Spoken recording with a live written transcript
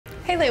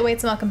Hey Lightweights,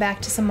 and welcome back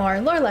to some more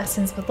lore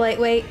lessons with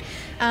Lightweight.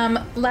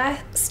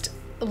 Last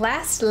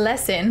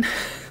lesson,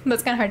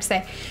 that's kind of hard to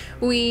say,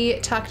 we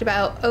talked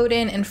about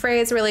Odin and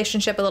Freya's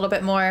relationship a little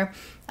bit more,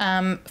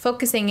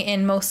 focusing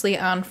in mostly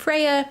on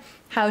Freya,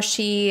 how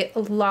she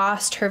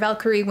lost her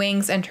Valkyrie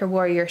wings and her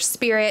warrior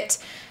spirit.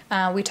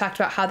 We talked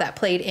about how that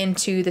played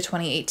into the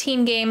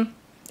 2018 game,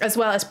 as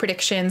well as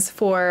predictions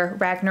for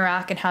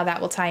Ragnarok and how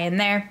that will tie in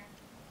there.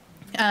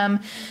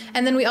 And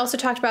then we also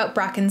talked about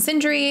Brock and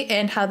Sindri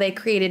and how they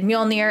created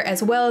Mjolnir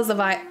as well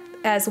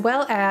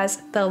as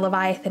the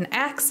Leviathan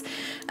axe.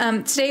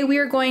 Today we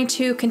are going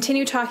to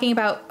continue talking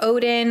about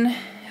Odin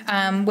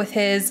with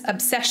his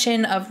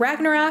obsession of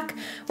Ragnarok.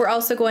 We're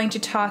also going to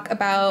talk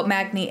about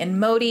Magni and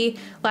Modi.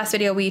 Last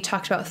video we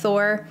talked about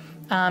Thor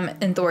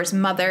and Thor's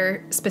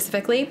mother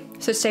specifically.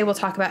 So today we'll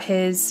talk about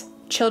his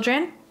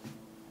children.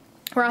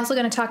 We're also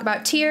going to talk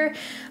about Tyr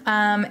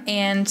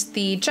and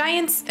the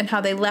giants and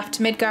how they left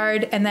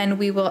Midgard, and then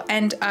we will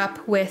end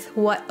up with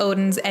what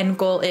Odin's end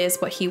goal is,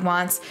 what he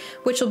wants,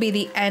 which will be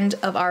the end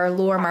of our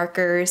lore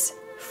markers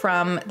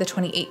from the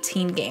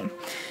 2018 game.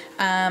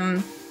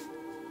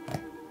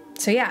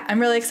 So yeah, I'm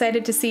really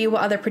excited to see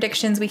what other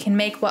predictions we can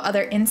make, what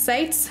other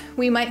insights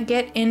we might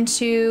get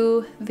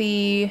into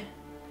the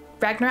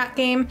Ragnarok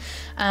game,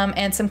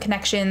 and some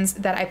connections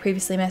that I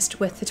previously missed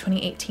with the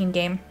 2018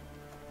 game.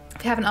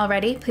 If you haven't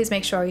already, please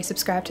make sure you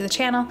subscribe to the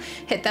channel,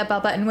 hit that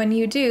bell button when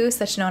you do so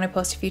that you know when I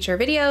post future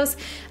videos.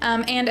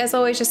 And as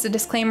always, just a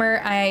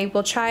disclaimer, I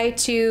will try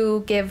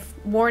to give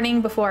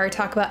warning before I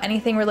talk about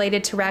anything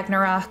related to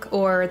Ragnarok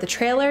or the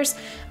trailers.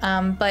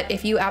 But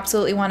if you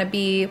absolutely want to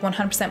be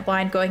 100%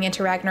 blind going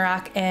into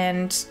Ragnarok,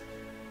 and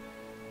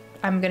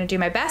I'm going to do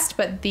my best,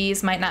 but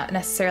these might not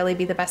necessarily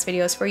be the best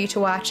videos for you to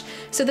watch.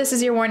 So this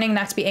is your warning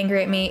not to be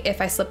angry at me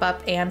if I slip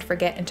up and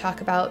forget and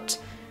talk about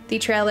the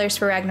trailers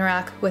for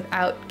Ragnarok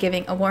without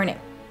giving a warning.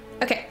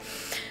 Okay,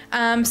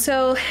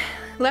 so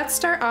let's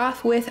start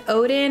off with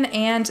Odin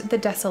and the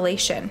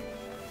Desolation.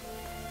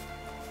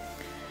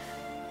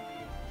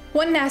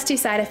 One nasty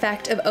side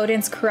effect of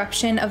Odin's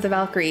corruption of the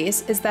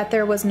Valkyries is that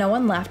there was no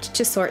one left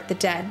to sort the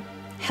dead.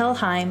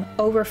 Helheim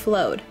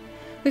overflowed.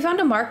 We found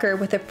a marker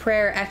with a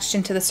prayer etched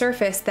into the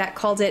surface that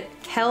called it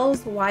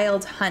Hell's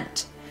Wild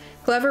Hunt.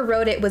 Whoever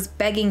wrote it was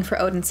begging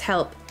for Odin's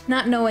help,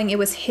 not knowing it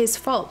was his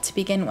fault to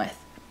begin with.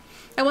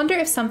 I wonder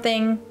if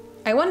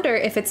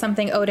it's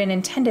something Odin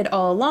intended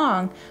all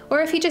along,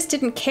 or if he just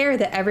didn't care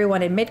that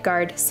everyone in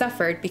Midgard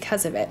suffered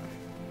because of it.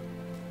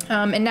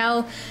 And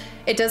now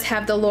it does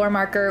have the lore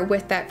marker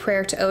with that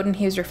prayer to Odin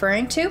he was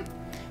referring to.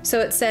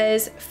 So it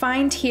says,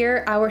 "Find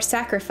here our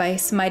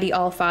sacrifice, mighty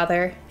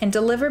Allfather, and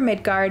deliver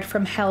Midgard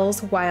from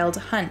Hell's wild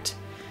hunt.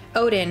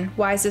 Odin,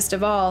 wisest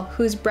of all,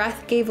 whose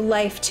breath gave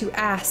life to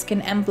Ask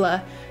and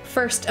Embla,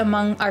 first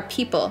among our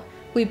people,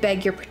 we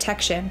beg your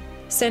protection.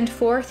 Send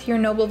forth your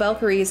noble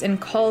Valkyries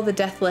and call the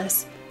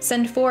deathless.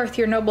 Send forth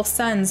your noble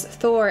sons,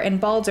 Thor and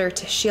Balder,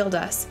 to shield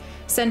us.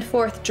 Send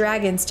forth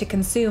dragons to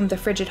consume the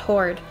frigid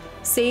horde.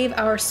 Save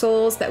our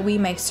souls that we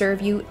may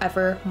serve you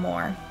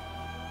evermore."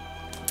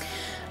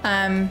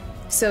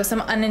 So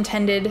some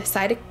unintended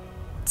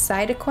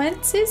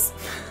consequences?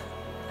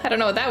 I don't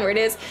know what that word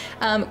is.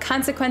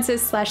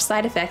 Consequences /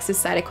 side effects is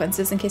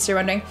sidequences, in case you're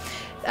wondering.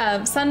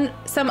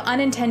 Some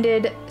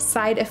unintended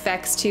side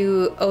effects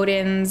to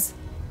Odin's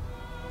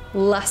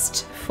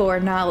lust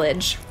for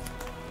knowledge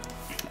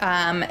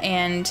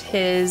and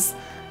his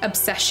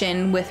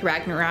obsession with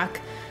Ragnarok,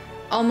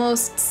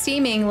 almost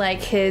seeming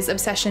like his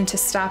obsession to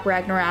stop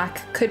Ragnarok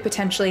could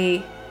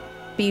potentially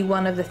be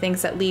one of the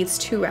things that leads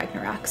to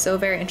Ragnarok. So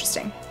very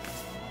interesting.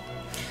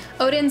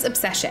 Odin's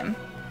obsession.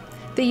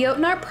 The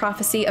Jotnar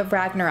prophecy of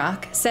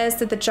Ragnarok says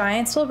that the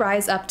giants will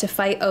rise up to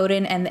fight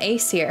Odin and the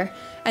Aesir,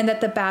 and that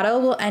the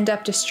battle will end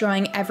up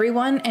destroying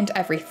everyone and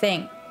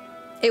everything.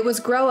 It was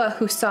Groa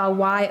who saw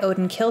why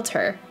Odin killed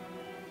her.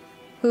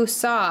 Hold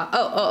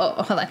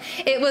on.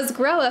 It was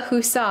Groa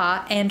who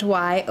saw and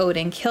why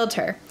Odin killed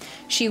her.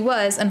 She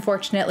was,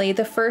 unfortunately,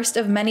 the first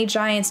of many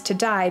giants to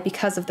die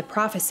because of the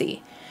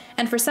prophecy.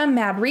 And for some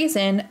mad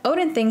reason,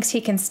 Odin thinks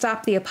he can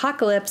stop the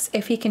apocalypse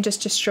if he can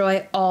just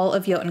destroy all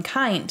of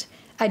Jotunkind,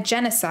 a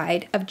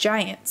genocide of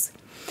giants.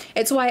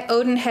 It's why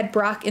Odin had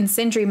Brock and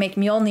Sindri make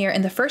Mjolnir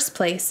in the first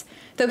place,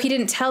 though he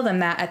didn't tell them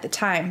that at the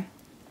time.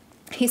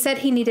 He said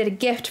he needed a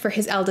gift for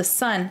his eldest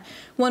son,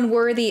 one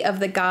worthy of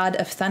the god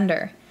of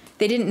thunder.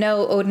 They didn't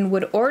know Odin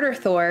would order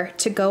Thor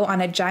to go on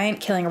a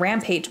giant-killing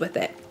rampage with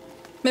it.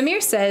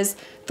 Mimir says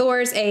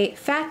Thor's a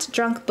fat,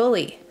 drunk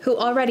bully who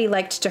already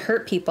liked to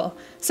hurt people,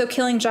 so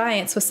killing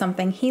giants was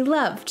something he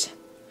loved.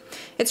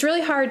 It's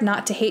really hard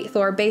not to hate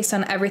Thor based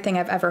on everything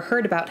I've ever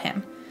heard about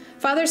him.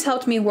 Father's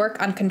helped me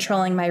work on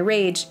controlling my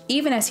rage,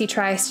 even as he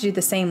tries to do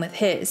the same with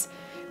his.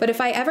 But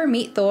if I ever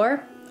meet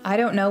Thor, I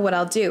don't know what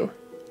I'll do.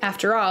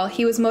 After all,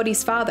 he was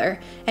Modi's father,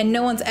 and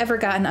no one's ever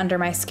gotten under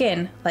my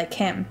skin like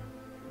him.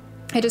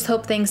 I just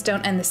hope things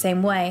don't end the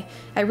same way.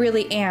 I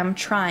really am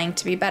trying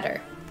to be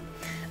better.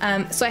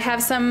 So I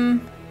have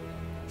some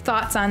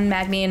thoughts on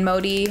Magni and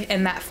Modi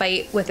in that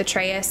fight with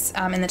Atreus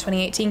in the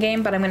 2018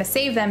 game, but I'm going to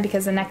save them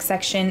because the next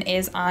section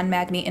is on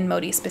Magni and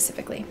Modi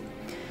specifically.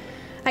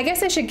 I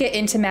guess I should get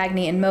into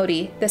Magni and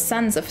Modi, the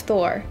sons of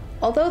Thor,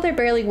 although they're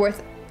barely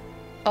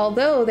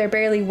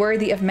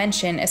worthy of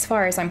mention as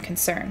far as I'm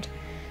concerned.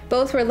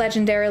 Both were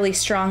legendarily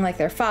strong like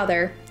their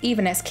father,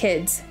 even as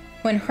kids.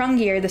 When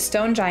Hrungnir, the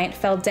stone giant,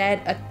 fell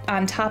dead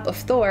on top of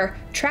Thor,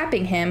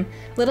 trapping him,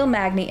 little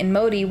Magni and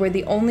Modi were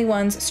the only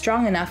ones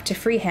strong enough to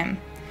free him.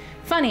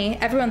 Funny,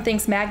 everyone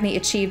thinks Magni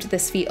achieved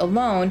this feat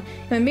alone,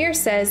 and Mimir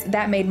says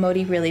that made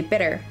Modi really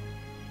bitter.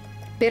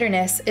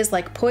 Bitterness is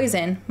like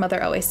poison,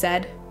 Mother always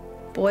said.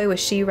 Boy, was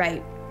she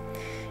right.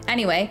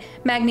 Anyway,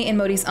 Magni and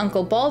Modi's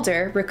uncle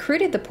Balder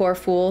recruited the poor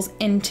fools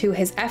into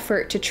his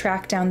effort to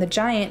track down the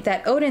giant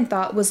that Odin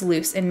thought was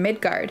loose in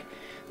Midgard.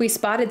 We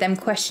spotted them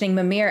questioning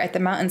Mimir at the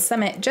mountain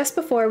summit just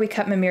before we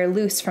cut Mimir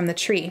loose from the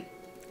tree.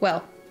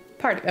 Well,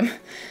 part of him.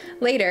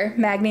 Later,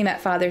 Magni met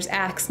Father's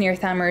axe near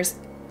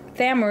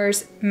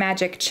Thamur's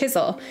magic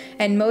chisel,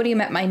 and Modi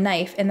met my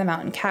knife in the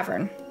mountain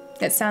cavern.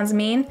 It sounds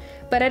mean,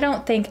 but I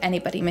don't think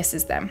anybody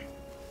misses them.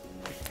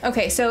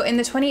 Okay, so in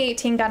the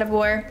 2018 God of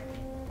War,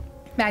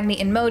 Magni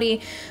and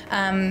Modi,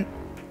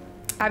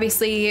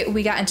 obviously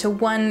we got into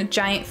one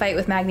giant fight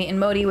with Magni and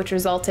Modi, which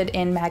resulted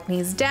in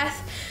Magni's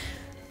death.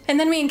 And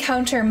then we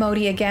encounter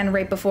Modi again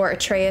right before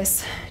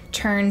Atreus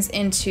turns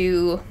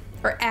into,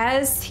 or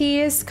as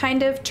he is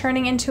kind of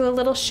turning into a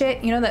little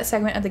shit. You know that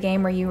segment of the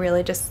game where you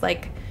really just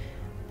like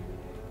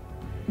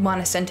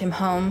want to send him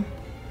home?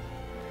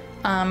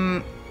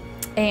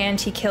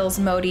 And he kills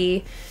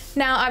Modi.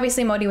 Now,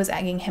 obviously Modi was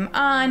egging him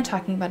on,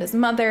 talking about his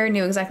mother,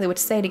 knew exactly what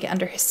to say to get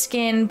under his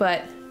skin,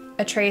 but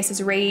Atreus'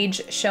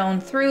 rage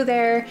shone through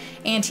there,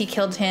 and he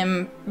killed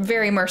him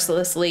very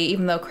mercilessly,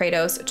 even though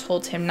Kratos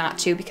told him not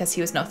to because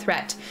he was no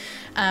threat.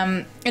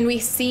 And we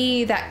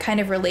see that kind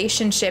of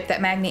relationship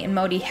that Magni and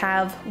Modi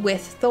have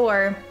with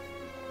Thor,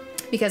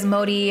 because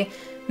Modi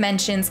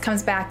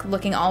comes back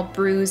looking all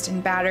bruised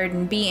and battered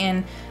and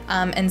beaten,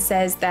 and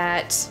says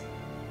that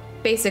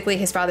basically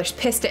his father's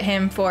pissed at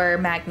him for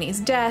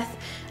Magni's death,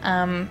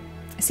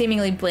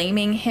 seemingly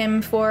blaming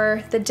him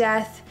for the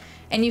death.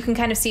 And you can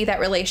kind of see that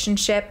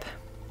relationship.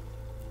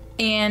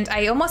 And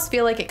I almost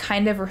feel like it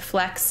kind of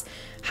reflects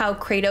how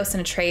Kratos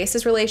and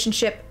Atreus'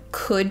 relationship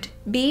could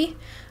be,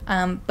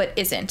 but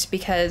isn't,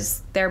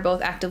 because they're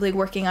both actively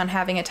working on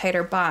having a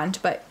tighter bond.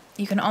 But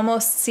you can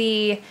almost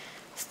see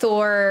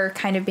Thor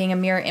kind of being a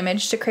mirror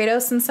image to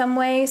Kratos in some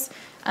ways.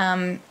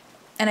 And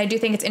I do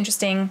think it's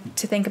interesting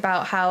to think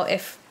about how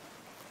if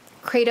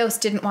Kratos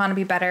didn't want to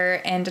be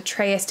better and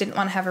Atreus didn't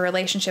want to have a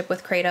relationship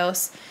with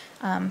Kratos,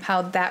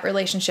 how that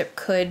relationship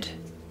could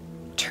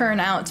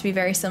turn out to be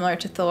very similar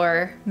to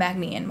Thor,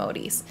 Magni, and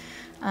Modi's.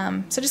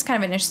 So just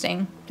kind of an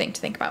interesting thing to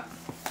think about.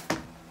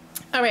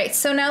 All right,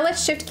 so now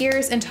let's shift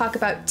gears and talk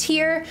about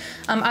Tyr.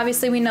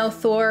 Obviously, we know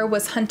Thor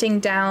was hunting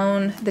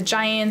down the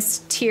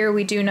giants. Tyr,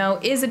 we do know,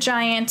 is a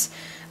giant,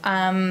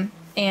 and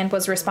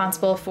was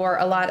responsible for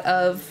a lot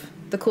of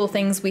the cool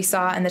things we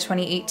saw in the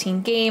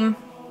 2018 game.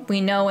 We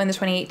know in the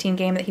 2018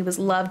 game that he was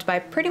loved by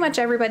pretty much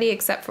everybody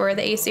except for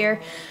the Aesir.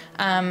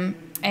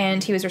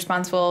 And he was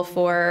responsible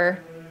for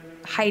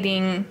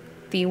hiding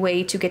the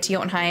way to get to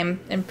Jotunheim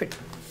and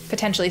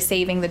potentially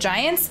saving the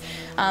giants.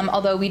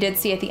 Although we did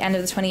see at the end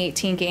of the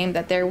 2018 game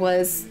that there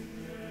was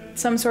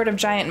some sort of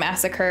giant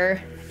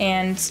massacre,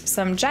 and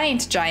some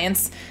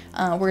giants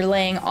were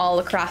laying all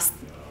across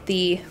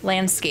the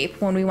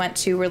landscape when we went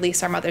to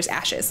release our mother's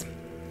ashes.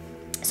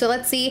 So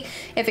let's see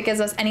if it gives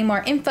us any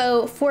more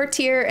info for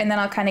Tyr, and then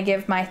I'll kind of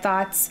give my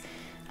thoughts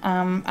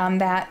on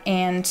that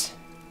and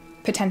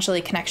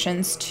potentially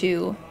connections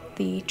to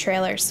the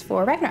trailers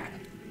for Ragnarok.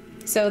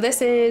 So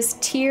this is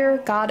Tyr,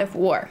 God of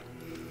War.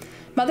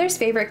 Mother's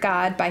favorite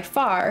god by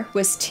far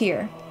was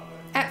Tyr.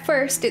 At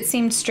first, it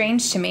seemed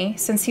strange to me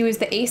since he was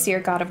the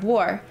Aesir god of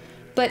war,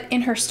 but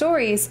in her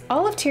stories,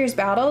 all of Tyr's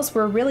battles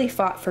were really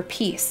fought for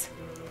peace.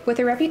 With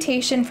a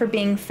reputation for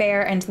being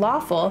fair and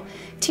lawful,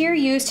 Tyr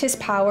used his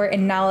power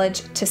and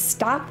knowledge to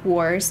stop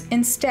wars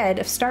instead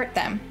of start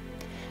them.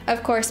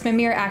 Of course,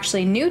 Mimir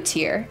actually knew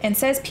Tyr and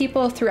says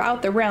people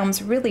throughout the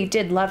realms really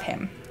did love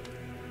him.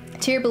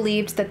 Tyr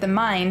believed that the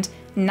mind,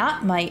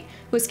 not might,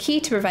 was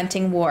key to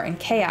preventing war and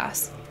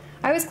chaos.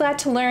 I was glad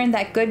to learn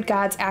that good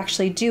gods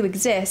actually do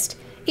exist,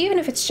 even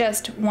if it's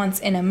just once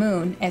in a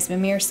moon, as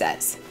Mimir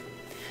says.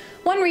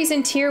 One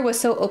reason Tyr was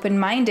so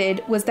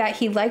open-minded was that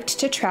he liked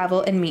to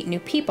travel and meet new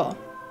people.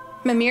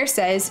 Mimir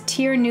says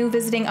Tyr knew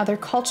visiting other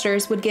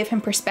cultures would give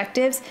him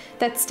perspectives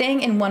that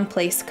staying in one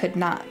place could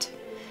not.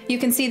 You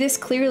can see this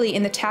clearly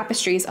in the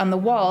tapestries on the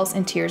walls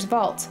in Tyr's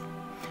vault.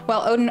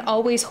 While Odin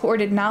always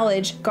hoarded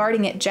knowledge,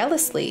 guarding it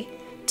jealously,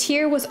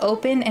 Tyr was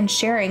open and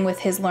sharing with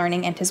his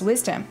learning and his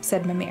wisdom,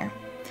 said Mimir.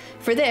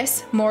 For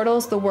this,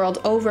 mortals the world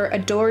over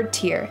adored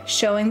Tyr,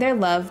 showing their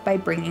love by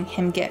bringing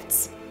him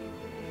gifts.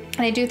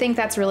 And I do think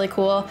that's really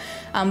cool.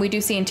 We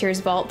do see in Tyr's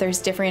vault there's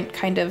different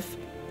kind of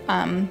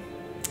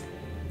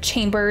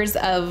chambers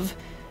of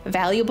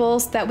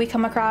valuables that we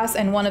come across,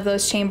 and one of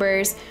those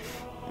chambers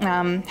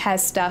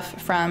has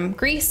stuff from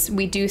Greece.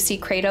 We do see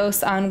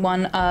Kratos on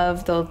one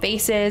of the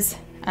vases,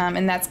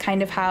 and that's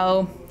kind of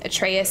how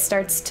Atreus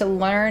starts to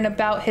learn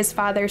about his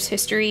father's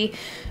history.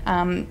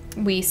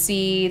 We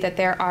see that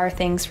there are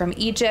things from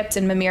Egypt,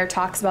 and Mimir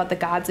talks about the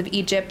gods of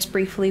Egypt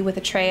briefly with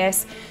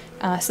Atreus.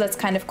 So that's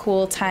kind of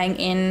cool, tying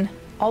in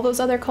all those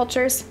other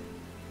cultures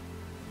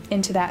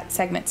into that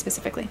segment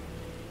specifically.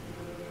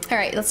 All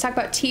right, let's talk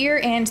about Tyr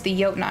and the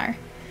Jotnar.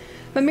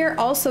 Mimir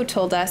also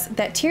told us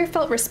that Tyr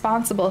felt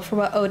responsible for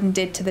what Odin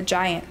did to the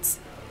giants.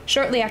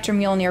 Shortly after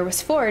Mjolnir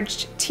was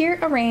forged, Tyr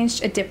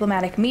arranged a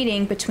diplomatic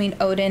meeting between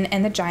Odin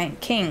and the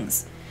giant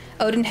kings.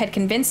 Odin had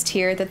convinced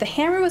Tyr that the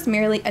hammer was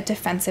merely a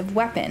defensive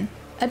weapon,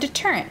 a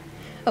deterrent,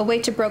 a way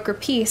to broker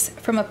peace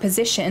from a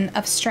position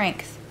of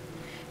strength.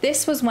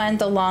 This was when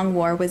the long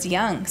war was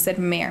young, said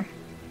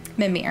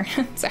Mimir,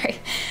 sorry,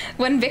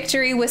 when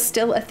victory was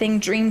still a thing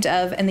dreamed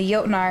of and the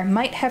Jotnar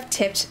might have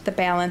tipped the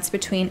balance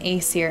between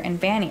Aesir and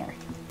Vanir.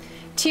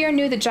 Tyr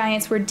knew the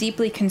giants were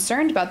deeply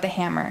concerned about the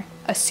hammer,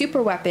 a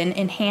super weapon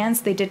in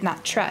hands they did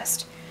not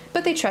trust,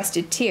 but they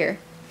trusted Tyr.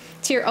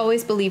 Tyr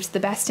always believed the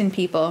best in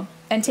people,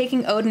 and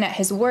taking Odin at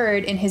his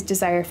word in his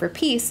desire for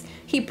peace,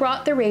 he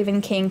brought the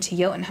Raven King to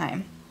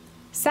Jotunheim.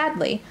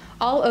 Sadly,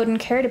 all Odin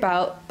cared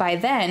about by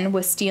then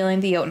was stealing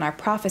the Jotnar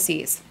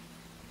prophecies.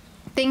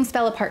 Things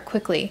fell apart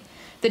quickly.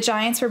 The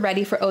giants were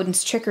ready for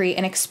Odin's trickery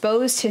and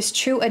exposed his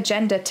true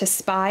agenda to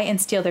spy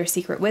and steal their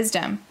secret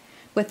wisdom.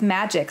 With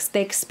magics,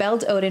 they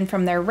expelled Odin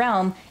from their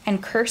realm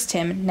and cursed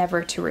him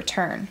never to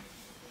return.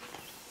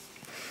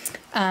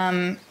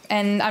 And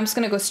I'm just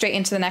going to go straight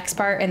into the next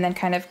part and then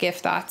kind of give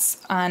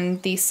thoughts on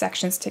these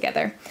sections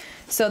together.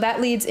 So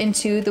that leads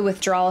into the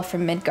withdrawal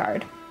from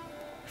Midgard.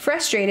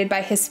 Frustrated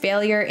by his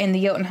failure in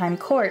the Jotunheim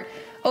court,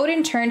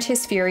 Odin turned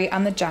his fury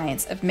on the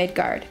giants of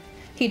Midgard.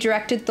 He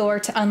directed Thor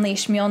to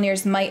unleash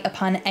Mjolnir's might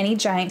upon any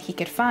giant he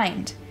could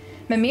find.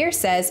 Mimir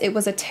says it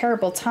was a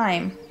terrible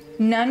time.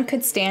 None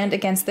could stand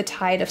against the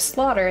tide of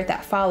slaughter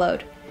that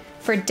followed.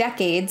 For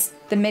decades,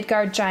 the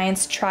Midgard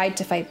giants tried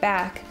to fight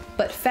back,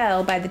 but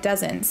fell by the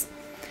dozens.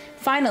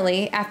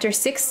 Finally, after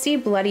 60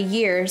 bloody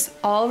years,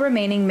 all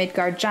remaining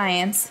Midgard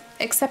giants,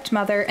 except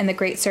Mother and the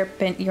great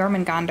serpent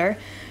Jormungandr,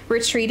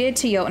 retreated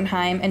to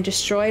Jotunheim and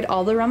destroyed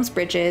all the realm's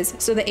bridges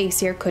so the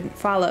Aesir couldn't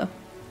follow.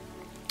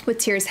 With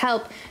Tyr's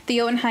help, the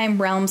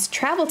Jotunheim realm's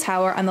travel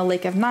tower on the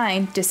Lake of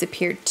Nine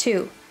disappeared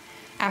too.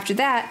 After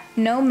that,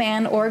 no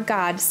man or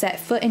god set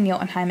foot in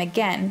Jotunheim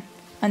again,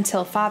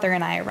 until Father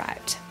and I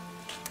arrived.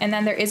 And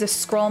then there is a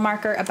scroll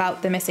marker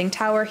about the missing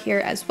tower here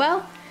as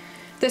well.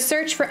 The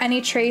search for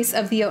any trace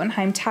of the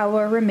Jotunheim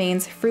tower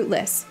remains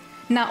fruitless,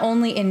 not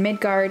only in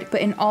Midgard, but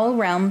in all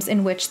realms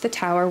in which the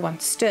tower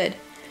once stood.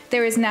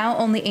 There is now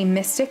only a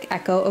mystic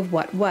echo of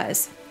what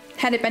was.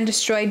 Had it been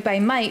destroyed by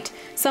might,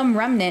 some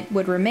remnant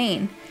would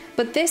remain,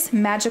 but this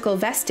magical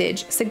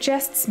vestige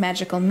suggests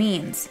magical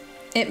means.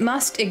 It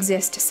must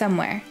exist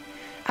somewhere.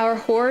 Our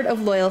horde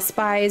of loyal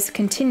spies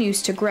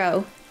continues to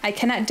grow. I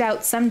cannot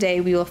doubt someday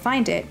we will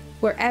find it,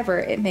 wherever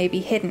it may be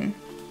hidden.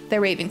 The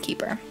Raven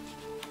Keeper.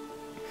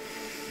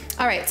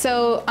 Alright,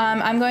 so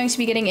I'm going to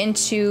be getting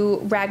into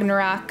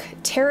Ragnarok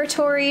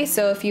territory,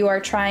 so if you are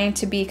trying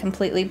to be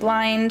completely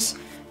blind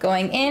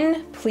going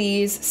in,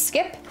 please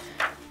skip.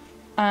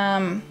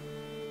 I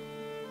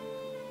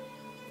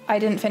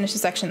didn't finish the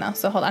section though,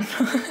 so hold on.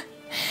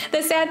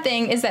 The sad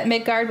thing is that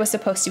Midgard was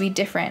supposed to be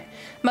different.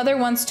 Mother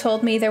once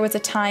told me there was a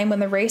time when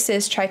the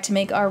races tried to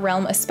make our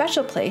realm a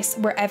special place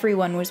where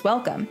everyone was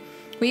welcome.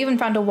 We even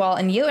found a wall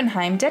in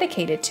Jotunheim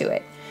dedicated to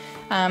it.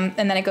 And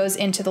then it goes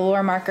into the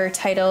lore marker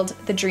titled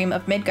The Dream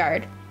of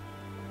Midgard.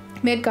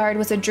 Midgard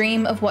was a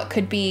dream of what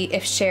could be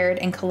if shared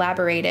and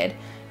collaborated.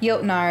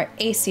 Jotnar,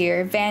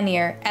 Aesir,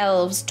 Vanir,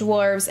 elves,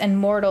 dwarves, and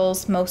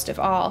mortals most of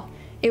all.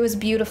 It was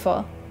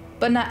beautiful,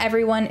 but not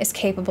everyone is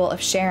capable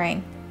of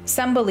sharing.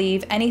 Some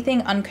believe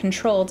anything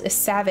uncontrolled is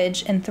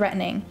savage and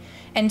threatening,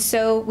 and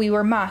so we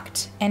were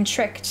mocked and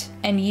tricked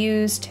and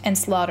used and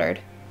slaughtered.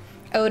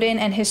 Odin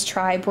and his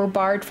tribe were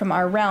barred from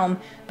our realm,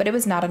 but it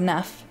was not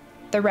enough.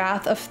 The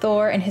wrath of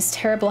Thor and his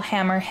terrible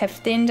hammer have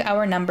thinned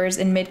our numbers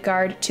in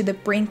Midgard to the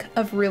brink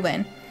of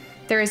ruin.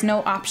 There is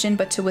no option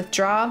but to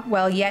withdraw,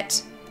 while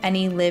yet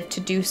any live to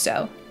do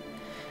so.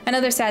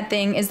 Another sad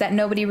thing is that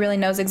nobody really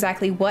knows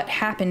exactly what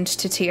happened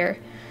to Tyr.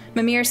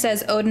 Mimir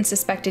says Odin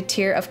suspected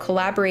Tyr of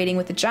collaborating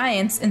with the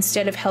giants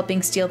instead of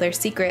helping steal their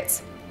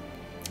secrets,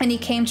 and he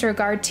came to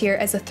regard Tyr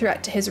as a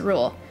threat to his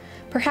rule.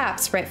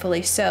 Perhaps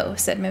rightfully so,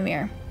 said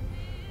Mimir.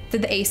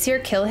 Did the Aesir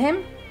kill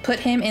him? Put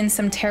him in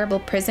some terrible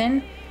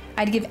prison?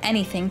 I'd give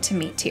anything to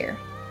meet Tyr.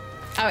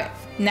 Alright,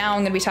 now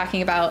I'm going to be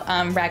talking about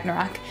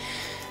Ragnarok.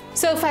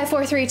 So 5,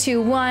 4, 3,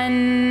 2,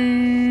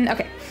 1...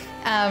 Okay.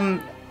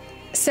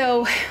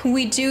 So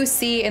we do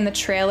see in the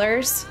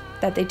trailers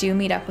that they do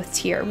meet up with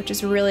Tyr, which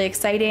is really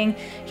exciting.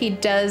 He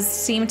does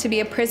seem to be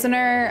a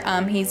prisoner.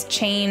 He's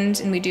chained,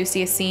 and we do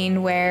see a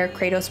scene where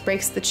Kratos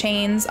breaks the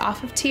chains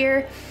off of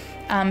Tyr.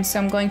 So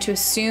I'm going to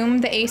assume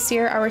the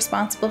Aesir are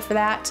responsible for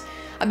that.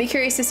 I'll be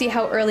curious to see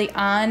how early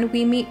on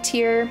we meet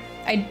Tyr.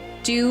 I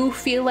do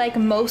feel like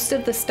most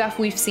of the stuff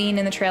we've seen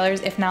in the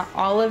trailers, if not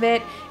all of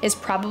it, is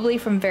probably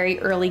from very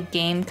early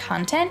game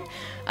content.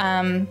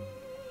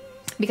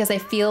 Because I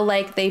feel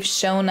like they've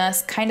shown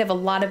us kind of a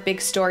lot of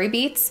big story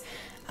beats.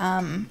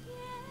 And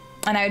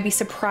I would be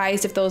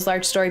surprised if those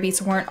large story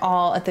beats weren't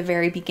all at the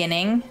very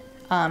beginning.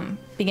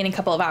 Beginning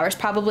couple of hours,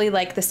 probably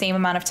like the same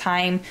amount of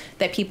time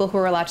that people who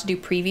were allowed to do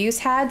previews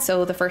had,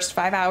 so the first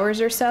 5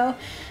 hours or so.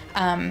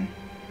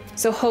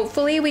 So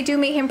hopefully we do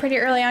meet him pretty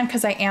early on,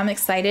 because I am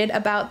excited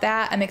about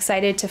that. I'm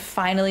excited to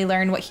finally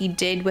learn what he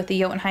did with the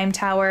Jotunheim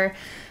Tower.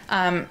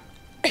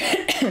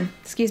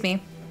 Excuse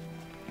me.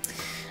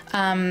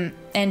 And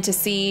to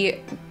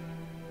see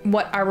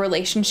what our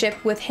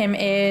relationship with him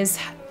is,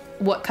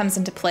 what comes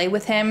into play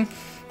with him.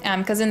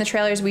 Because in the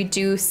trailers we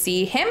do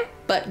see him,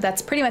 but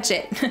that's pretty much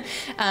it.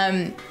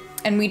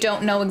 And we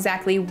don't know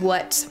exactly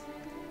what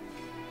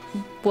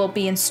will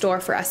be in store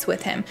for us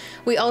with him.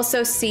 We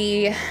also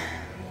see,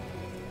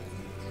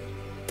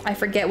 I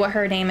forget what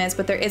her name is,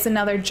 but there is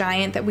another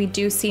giant that we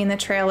do see in the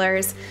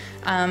trailers.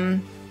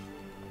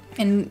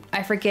 And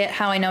I forget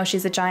how I know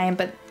she's a giant,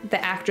 but the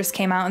actress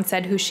came out and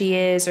said who she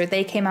is, or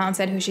they came out and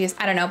said who she is.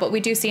 I don't know, but we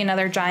do see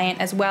another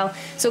giant as well.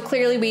 So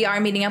clearly we are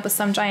meeting up with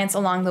some giants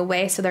along the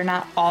way, so they're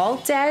not all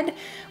dead,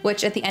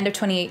 which at the end of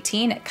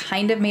 2018, it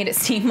kind of made it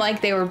seem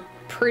like they were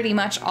pretty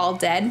much all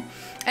dead.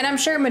 And I'm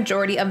sure a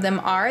majority of them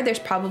are. There's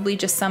probably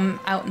just some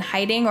out in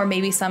hiding, or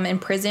maybe some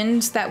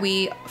imprisoned that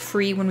we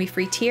free when we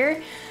free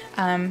tier.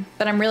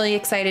 But I'm really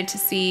excited to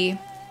see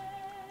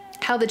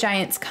how the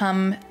giants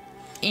come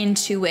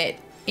into it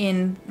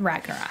in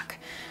Ragnarok.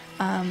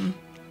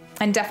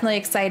 I'm definitely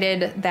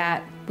excited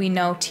that we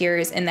know Tyr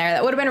is in there.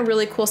 That would have been a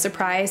really cool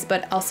surprise,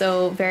 but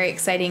also very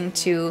exciting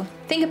to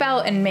think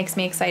about, and makes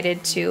me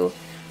excited to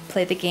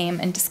play the game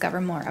and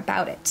discover more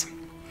about it.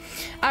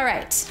 All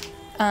right.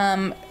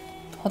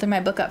 Holding my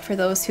book up for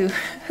those who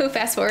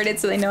fast forwarded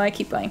so they know I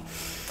keep going.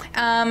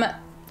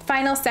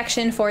 Final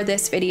section for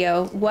this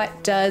video.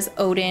 What does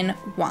Odin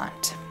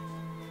want?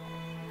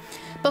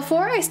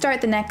 Before I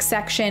start the next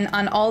section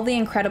on all the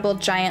incredible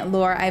giant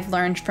lore I've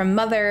learned from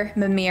Mother,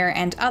 Mimir,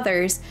 and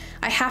others,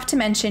 I have to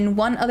mention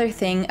one other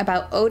thing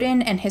about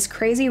Odin and his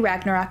crazy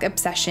Ragnarok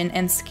obsession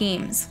and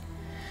schemes.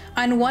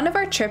 On one of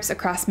our trips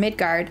across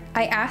Midgard,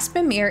 I asked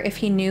Mimir if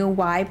he knew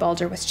why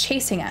Baldur was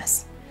chasing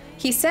us.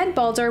 He said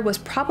Baldur was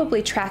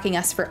probably tracking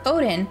us for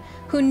Odin,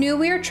 who knew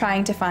we were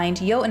trying to find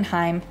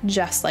Jotunheim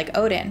just like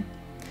Odin.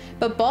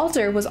 But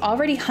Baldur was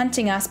already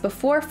hunting us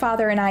before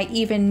Father and I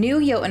even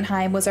knew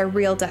Jotunheim was our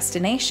real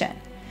destination.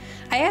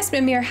 I asked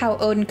Mimir how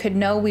Odin could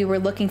know we were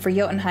looking for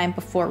Jotunheim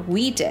before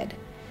we did.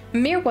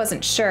 Mimir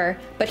wasn't sure,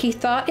 but he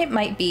thought it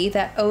might be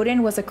that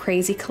Odin was a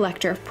crazy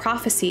collector of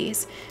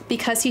prophecies,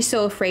 because he's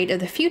so afraid of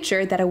the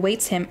future that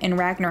awaits him in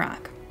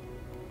Ragnarok.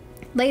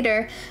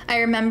 Later, I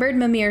remembered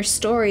Mimir's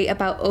story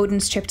about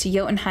Odin's trip to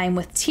Jotunheim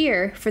with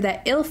Tyr for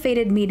that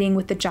ill-fated meeting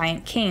with the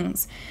giant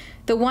kings.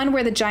 The one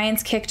where the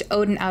giants kicked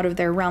Odin out of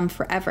their realm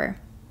forever.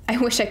 I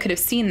wish I could have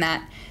seen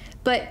that.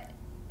 But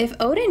if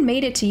Odin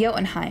made it to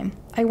Jotunheim,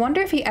 I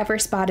wonder if he ever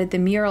spotted the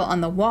mural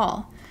on the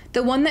wall,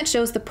 the one that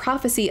shows the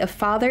prophecy of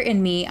Father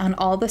and me on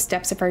all the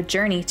steps of our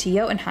journey to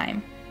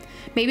Jotunheim.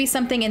 Maybe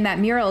something in that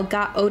mural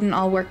got Odin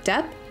all worked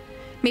up?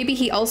 Maybe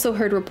he also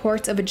heard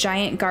reports of a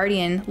giant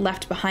guardian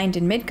left behind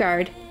in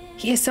Midgard.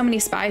 He has so many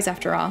spies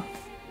after all.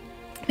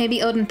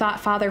 Maybe Odin thought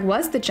Father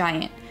was the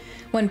giant.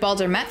 When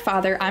Baldur met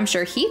Father, I'm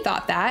sure he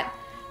thought that.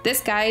 This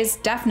big guy's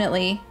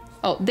definitely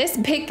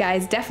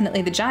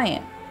the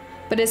giant.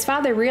 But as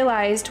Father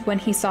realized when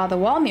he saw the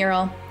wall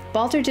mural,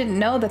 Baldur didn't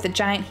know that the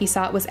giant he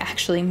saw was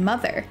actually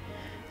Mother.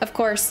 Of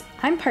course,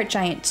 I'm part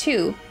giant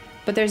too,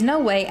 but there's no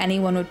way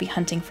anyone would be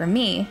hunting for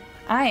me.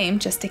 I'm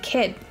just a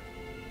kid.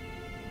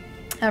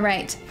 All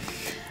right.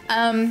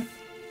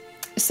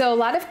 So a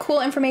lot of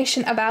cool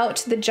information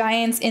about the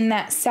giants in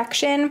that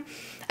section.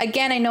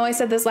 Again, I know I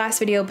said this last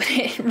video, but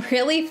it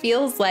really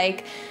feels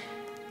like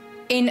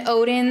in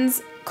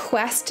Odin's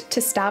quest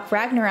to stop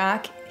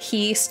Ragnarok,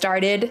 he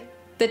started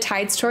the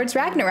tides towards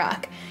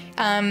Ragnarok.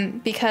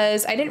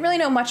 Because I didn't really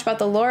know much about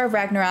the lore of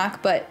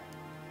Ragnarok, but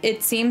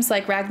it seems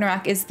like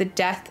Ragnarok is the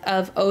death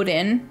of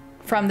Odin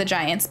from the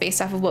giants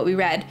based off of what we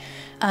read.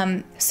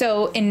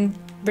 So in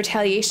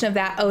retaliation of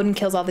that, Odin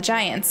kills all the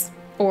giants,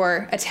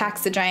 or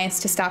attacks the giants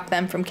to stop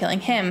them from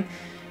killing him.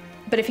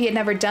 But if he had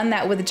never done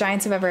that, would the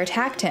giants have ever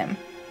attacked him?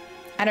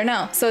 I don't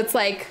know. So it's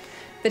like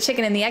the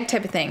chicken and the egg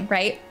type of thing,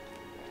 right?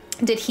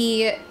 Did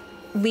he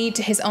lead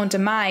to his own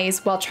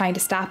demise while trying to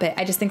stop it?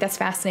 I just think that's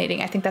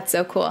fascinating. I think that's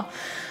so cool.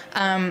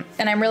 And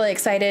I'm really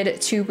excited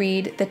to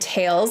read the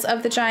tales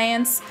of the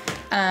giants.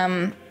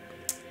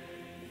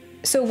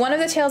 So one of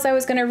the tales I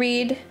was going to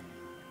read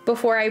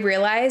before I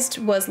realized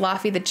was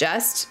Laufey the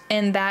Just,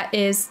 and that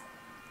is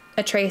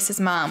Atreus'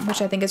 mom,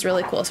 which I think is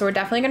really cool. So we're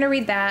definitely going to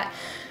read that.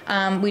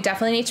 We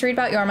definitely need to read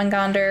about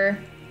Jormungandr,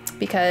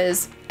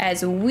 because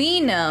as we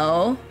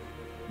know,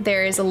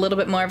 there is a little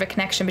bit more of a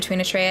connection between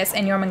Atreus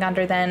and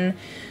Jormungandr than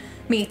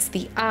meets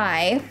the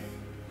eye.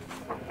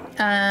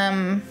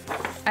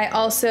 I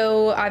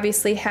also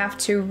obviously have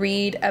to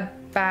read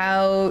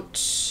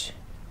about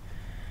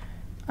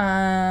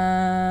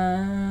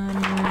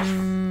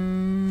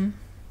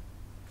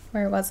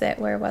Where was it?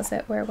 Where was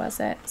it? Where was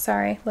it?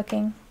 Sorry,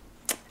 looking.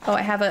 Oh,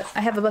 I have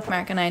a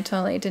bookmark and I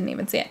totally didn't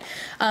even see it.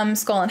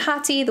 Skull and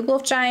Hati, the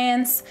wolf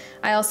giants.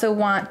 I also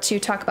want to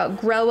talk about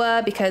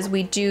Groa because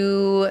we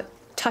do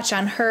touch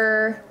on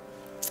her.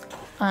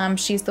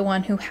 She's the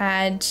one who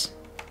had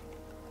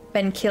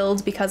been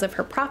killed because of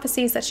her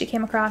prophecies that she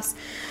came across.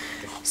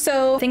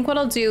 So I think what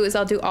I'll do is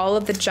I'll do all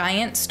of the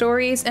giant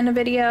stories in a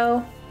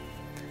video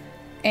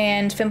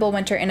and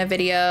Fimbulwinter in a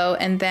video,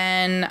 and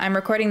then I'm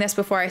recording this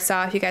before I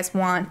saw if you guys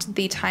want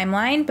the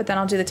timeline, but then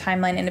I'll do the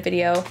timeline in a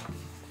video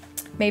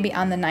maybe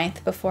on the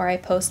 9th before I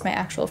post my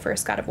actual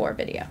first God of War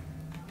video.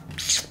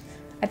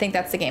 I think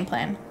that's the game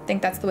plan. I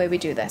think that's the way we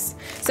do this.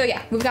 So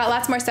yeah, we've got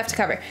lots more stuff to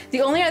cover.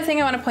 The only other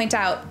thing I want to point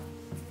out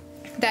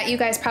that you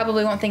guys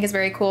probably won't think is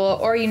very cool,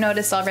 or you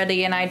noticed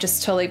already and I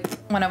just totally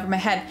went over my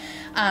head.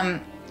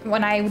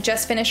 When I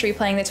just finished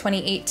replaying the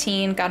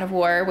 2018 God of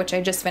War, which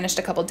I just finished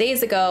a couple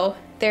days ago,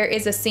 there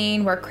is a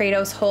scene where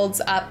Kratos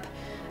holds up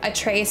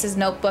Atreus'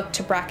 notebook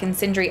to Brock and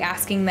Sindri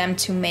asking them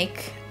to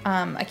make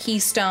a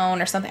keystone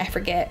or something. I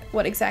forget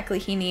what exactly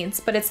he needs,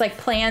 but it's like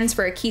plans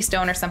for a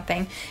keystone or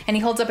something. And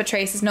he holds up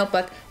Atreus'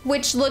 notebook,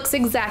 which looks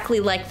exactly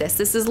like this.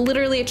 This is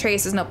literally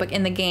Atreus' notebook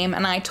in the game,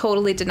 and I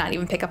totally did not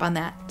even pick up on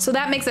that. So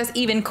that makes us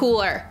even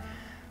cooler.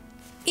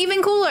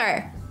 Even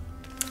cooler.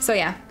 So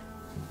yeah,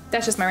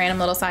 that's just my random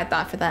little side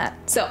thought for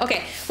that. So,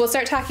 okay, we'll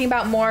start talking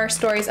about more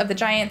stories of the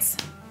giants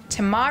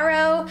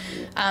tomorrow.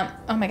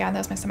 Oh my God, that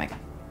was my stomach.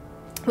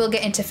 We'll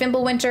get into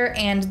Fimbulwinter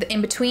and the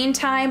in-between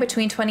time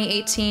between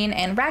 2018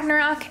 and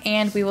Ragnarok,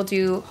 and we will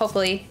do,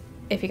 hopefully,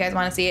 if you guys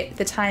want to see it,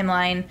 the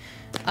timeline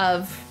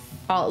of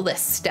all this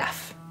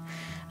stuff.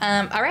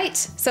 All right,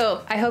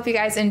 so I hope you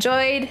guys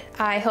enjoyed.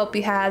 I hope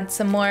you had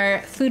some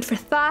more food for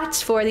thought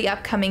for the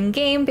upcoming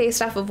game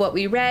based off of what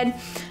we read.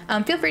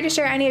 Feel free to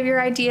share any of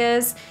your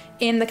ideas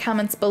in the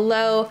comments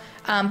below.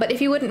 But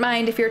if you wouldn't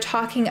mind, if you're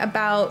talking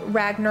about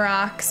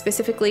Ragnarok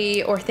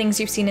specifically or things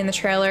you've seen in the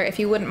trailer, if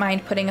you wouldn't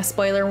mind putting a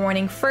spoiler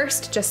warning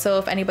first, just so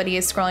if anybody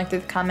is scrolling through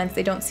the comments,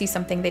 they don't see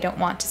something they don't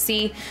want to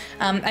see.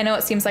 I know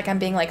it seems like I'm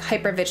being like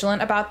hyper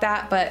vigilant about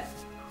that, but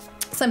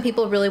some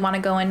people really want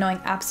to go in knowing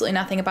absolutely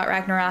nothing about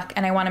Ragnarok,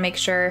 and I want to make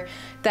sure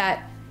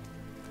that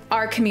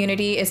our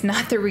community is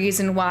not the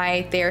reason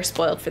why they're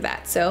spoiled for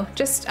that. So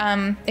just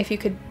if you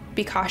could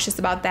be cautious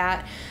about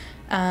that,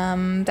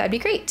 that'd be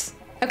great.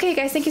 Okay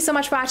guys, thank you so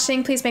much for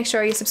watching. Please make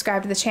sure you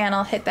subscribe to the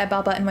channel, hit that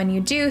bell button when you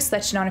do so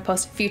that you know when I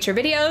post future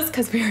videos,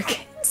 because we are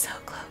getting so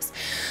close.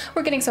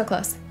 We're getting so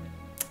close.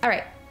 All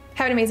right,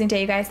 have an amazing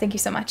day you guys. Thank you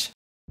so much.